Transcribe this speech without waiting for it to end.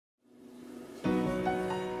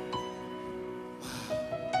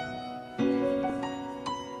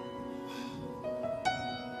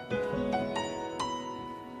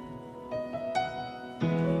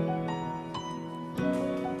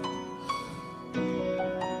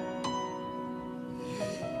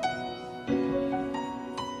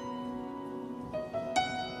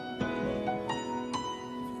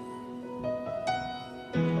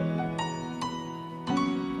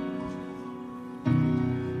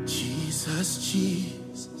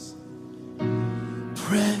Jesus,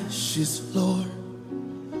 precious Lord,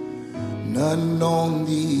 none on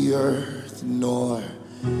the earth nor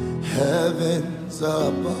heavens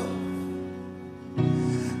above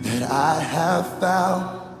that I have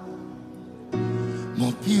found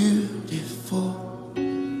more beautiful.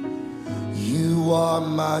 You are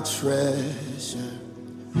my treasure,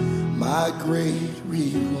 my great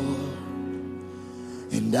reward,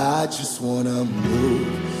 and I just wanna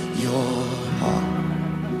move your heart.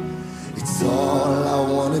 It's all I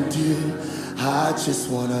wanna do. I just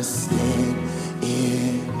wanna stand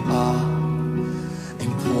in awe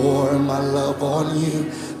and pour my love on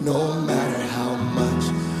you, no matter how much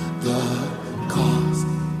the cost.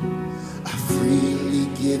 I freely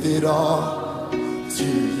give it all to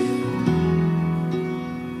you.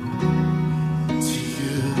 To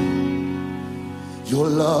you. Your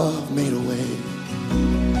love made a way.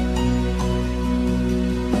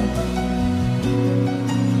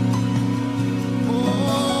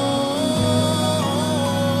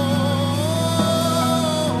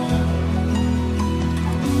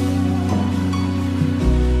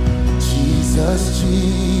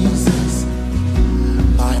 Jesus,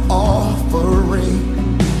 my offering,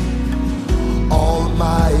 all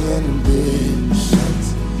my ambitions,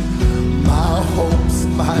 my hopes,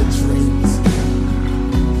 my dreams,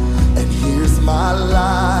 and here's my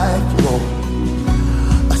life, Lord,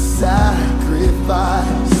 a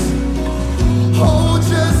sacrifice, oh,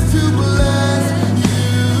 just to bless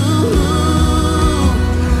you,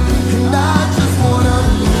 and I just wanna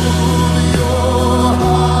move your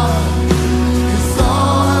heart.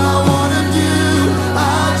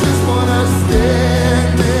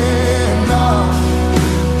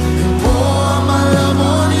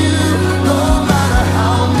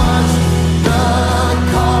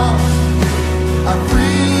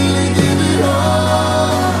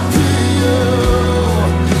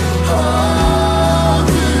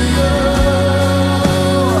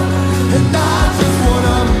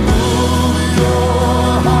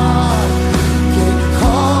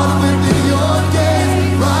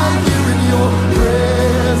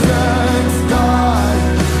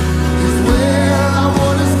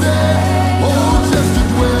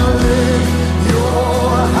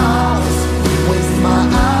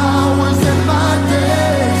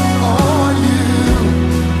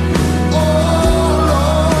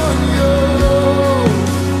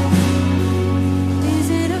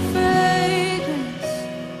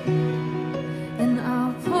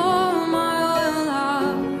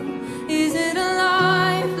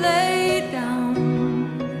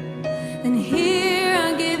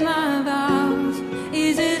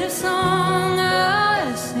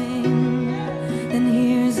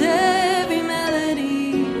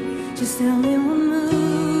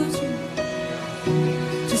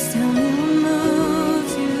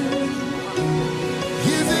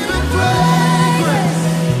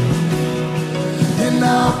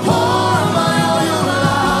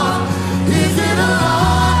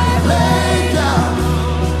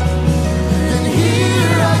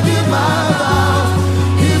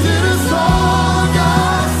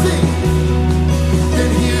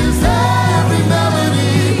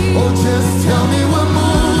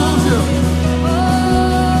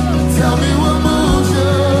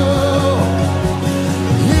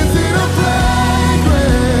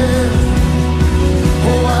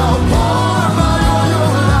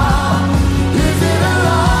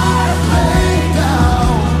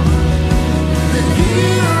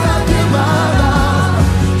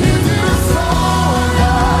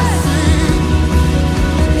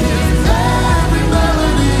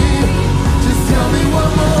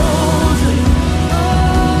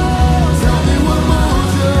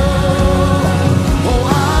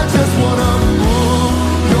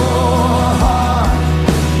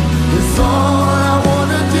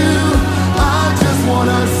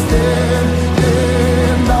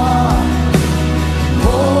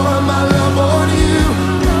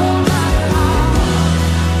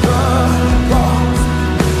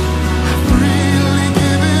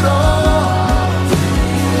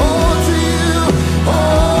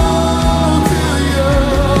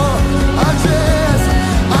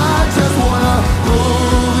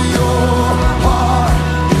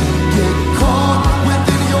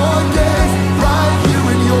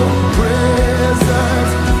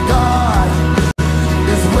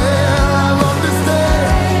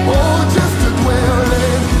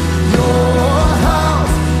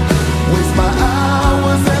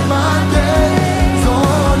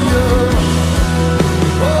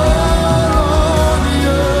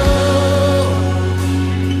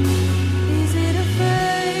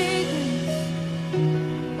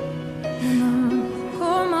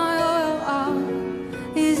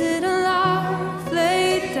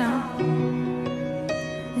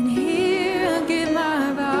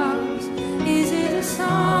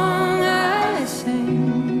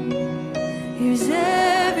 hears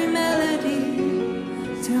every melody.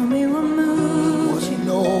 Tell me what moves you.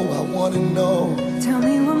 I wanna know. Tell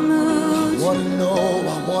me what moves you. I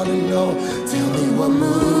wanna know. Tell me what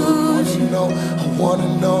moves you. I wanna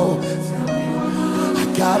know. I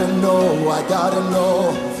gotta know.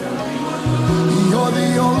 You're the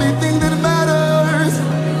only thing that matters.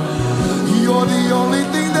 You're the only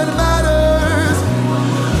thing that matters.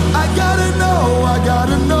 I gotta know.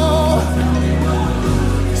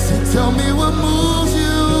 So tell me what moves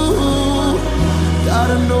you.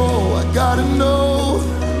 Gotta know. I gotta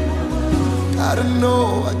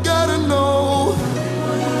know.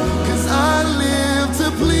 'Cause I live to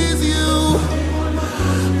please you.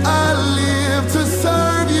 I live to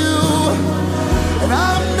serve you. And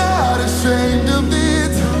I'm not ashamed of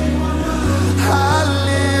it. I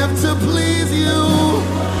live to please you.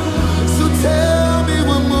 So tell me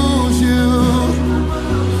what moves you.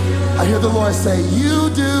 I hear the Lord say, you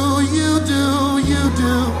do.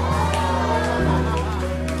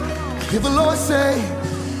 I hear the Lord say,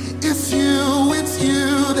 it's you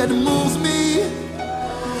that moves me.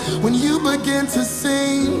 When you begin to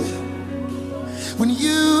sing, when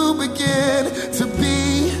you begin to be,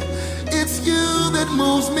 it's you that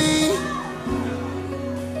moves me.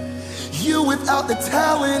 You without the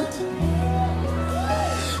talent,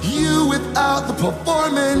 you without the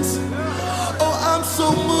performance. Oh, I'm so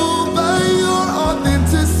moved by your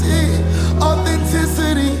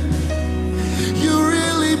authenticity. You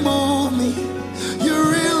really move me. You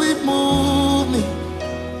really move me.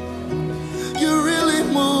 You really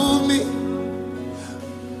move me.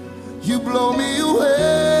 You blow me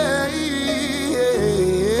away.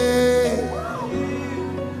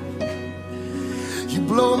 You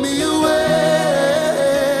blow me away.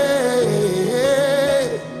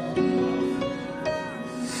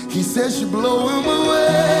 He says you blow him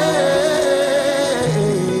away.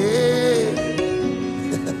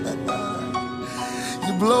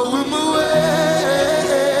 You blow him away.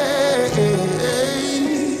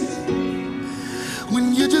 When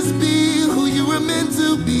you just be who you were meant to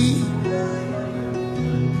be.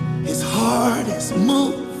 His heart is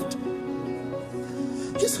moved.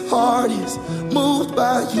 His heart is moved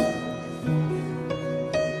by you.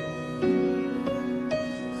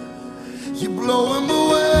 You blow him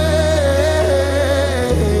away.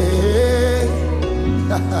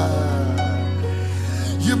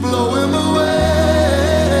 You blow him away.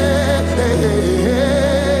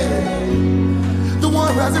 The one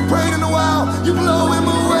who hasn't prayed in a while, you blow him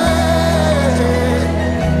away.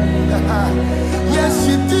 Yes,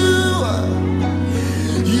 you do.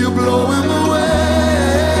 You blow him away.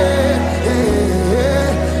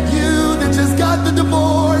 You that just got the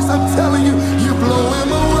divorce, I'm telling you, you blow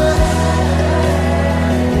him away.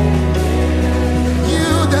 You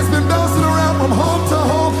that's been bouncing around from home to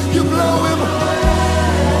home, you blow him away.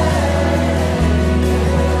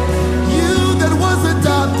 You that was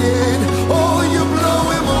adopted, oh, you blow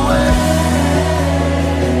him away.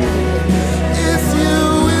 It's you.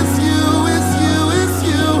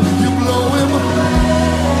 You blow him away.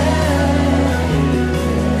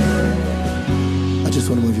 I just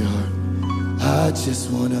wanna move your heart. I just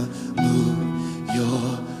wanna move your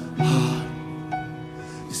heart.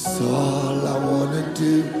 It's all I wanna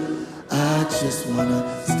do. I just wanna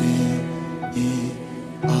stand in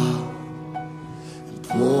awe and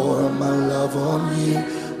pour my love on you,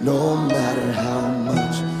 no matter how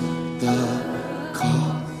much the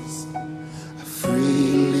cost. I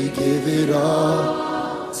freely give it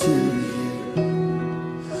all to you,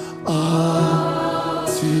 all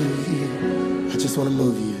to you. I just wanna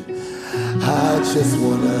move you. I just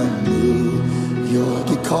wanna move your.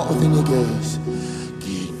 Get caught within your gaze.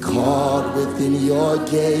 Get caught within your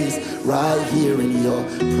gaze. Right here in your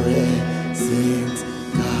presence,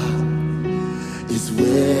 God, is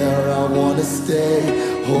where I wanna stay.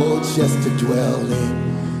 Oh, just to dwell in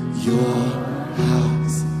your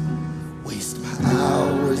house. Waste my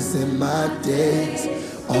hours and my days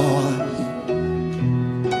on